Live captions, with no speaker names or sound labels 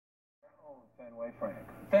Fenway Frank.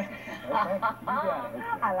 Okay, you got it.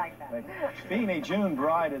 I like that. Being a June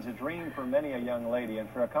bride is a dream for many a young lady, and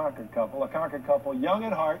for a Concord couple young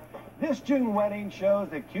at heart, this June wedding shows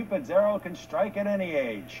that Cupid's arrow can strike at any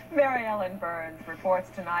age. Mary Ellen Burns reports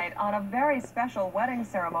tonight on a very special wedding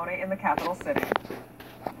ceremony in the capital city.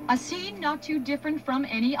 A scene not too different from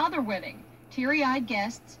any other wedding. Teary-eyed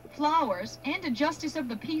guests, flowers, and a justice of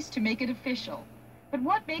the peace to make it official. But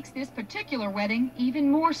what makes this particular wedding even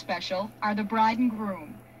more special are the bride and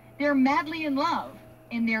groom. They're madly in love,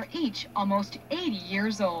 and they're each almost 80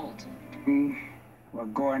 years old. We were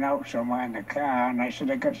going out somewhere in the car, and I said,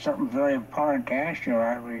 I got something very important to ask you,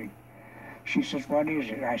 Irene. She says, what is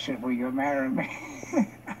it? I said, will you marry me?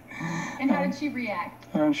 And how did she react?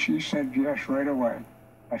 And she said, yes, right away.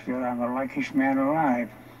 I feel I'm the luckiest man alive.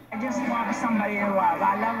 I just want somebody to love.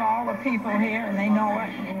 I love all the people here, and they know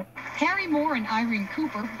it. Harry Moore and Irene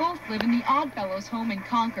Cooper both live in the Oddfellows home in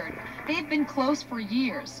Concord. They've been close for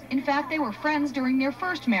years. In fact, they were friends during their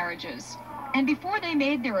first marriages. And before they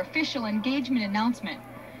made their official engagement announcement,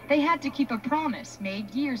 they had to keep a promise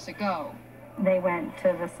made years ago. They went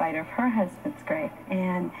to the site of her husband's grave,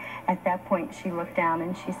 and at that point she looked down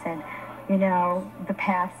and she said, you know, the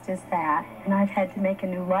past is that, and I've had to make a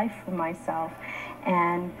new life for myself.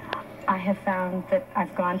 And I have found that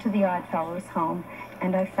I've gone to the Oddfellows home,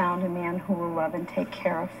 and I found a man who will love and take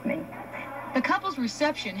care of me. The couple's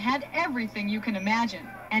reception had everything you can imagine,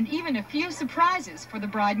 and even a few surprises for the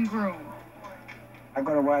bride and groom. I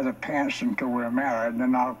gotta wear the pants until we're married, and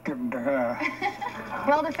then I'll give them to her.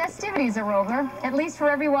 Well, the festivities are over, at least for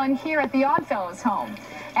everyone here at the Oddfellows home.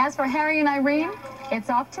 As for Harry and Irene, it's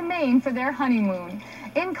off to Maine for their honeymoon.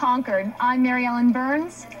 In Concord, I'm Mary Ellen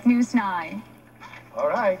Burns, News 9. All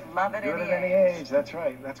right. Love it Good at any age. That's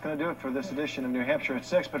right. That's going to do it for this edition of New Hampshire at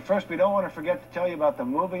 6. But first, we don't want to forget to tell you about the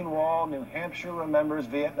Moving Wall New Hampshire Remembers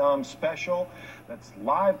Vietnam special. That's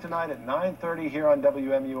live tonight at 9:30 here on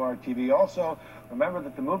WMUR-TV. Also, remember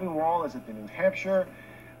that the Moving Wall is at the New Hampshire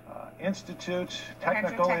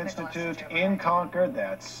Technical Institute in Concord.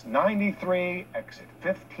 That's 93, exit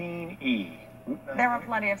 15E. There are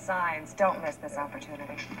plenty of signs. Don't miss this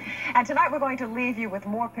opportunity. And tonight we're going to leave you with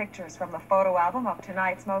more pictures from the photo album of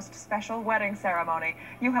tonight's most special wedding ceremony.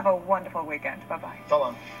 You have a wonderful weekend. Bye-bye. So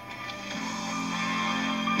long.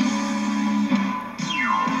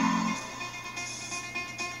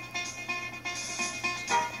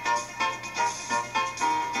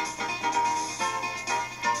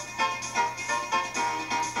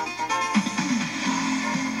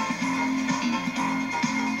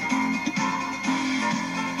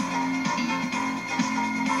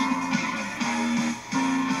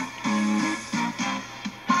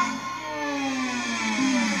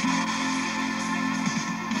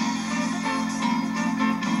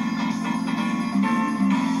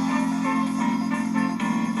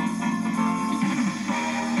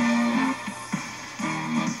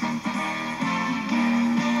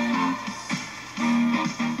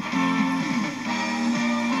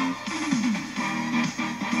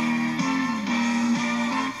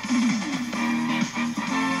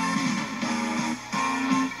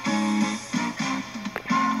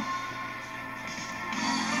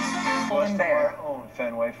 Our own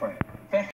Fenway Frank.